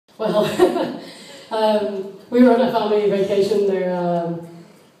Well, we were on a family vacation there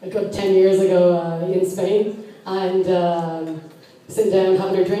a good 10 years ago in Spain, and sitting down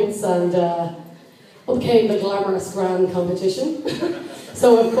having our drinks, and up came the glamorous grand competition.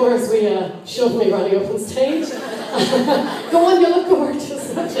 So of course we shoved me running up on stage. Go on, you look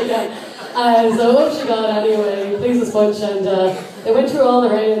gorgeous. So up she got anyway, pleased as punch, and they went through all the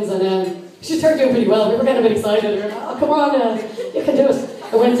rounds, and she started doing pretty well. We were getting a bit excited. We were like, oh, come on, you can do it.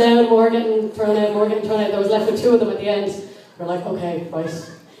 I went down, more getting thrown out, more getting thrown out. There was left with two of them at the end. We're like, okay, right,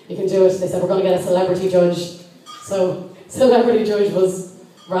 you can do it. They said, we're going to get a celebrity judge. So, celebrity judge was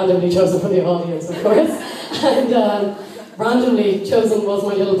randomly chosen from the audience, of course. And randomly chosen was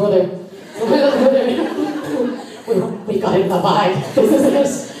my little brother. So my little brother, we got in the bag. This is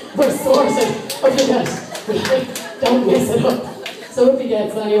it. We're sorted. Okay, guys, don't mess it up. So up he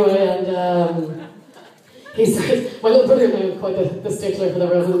gets anyway, and he starts, my little brother now quite the stickler for the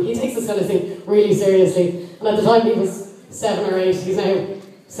role, and he takes this kind of thing really seriously. And at the time he was 7 or 8, he's now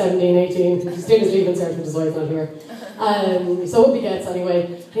 17, 18, he's doing his leaving cert with his wife not here. So up he gets anyway,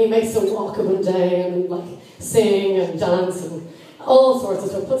 and he makes them walk up and down and like sing and dance and all sorts of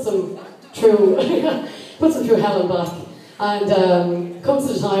stuff, puts them through hell and back. And comes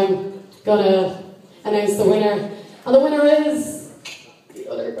to the time, gonna announce the winner, and the winner is the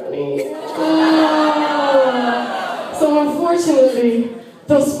other granny. So unfortunately,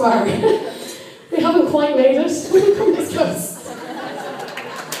 thus far, we haven't quite made it. We've come this close.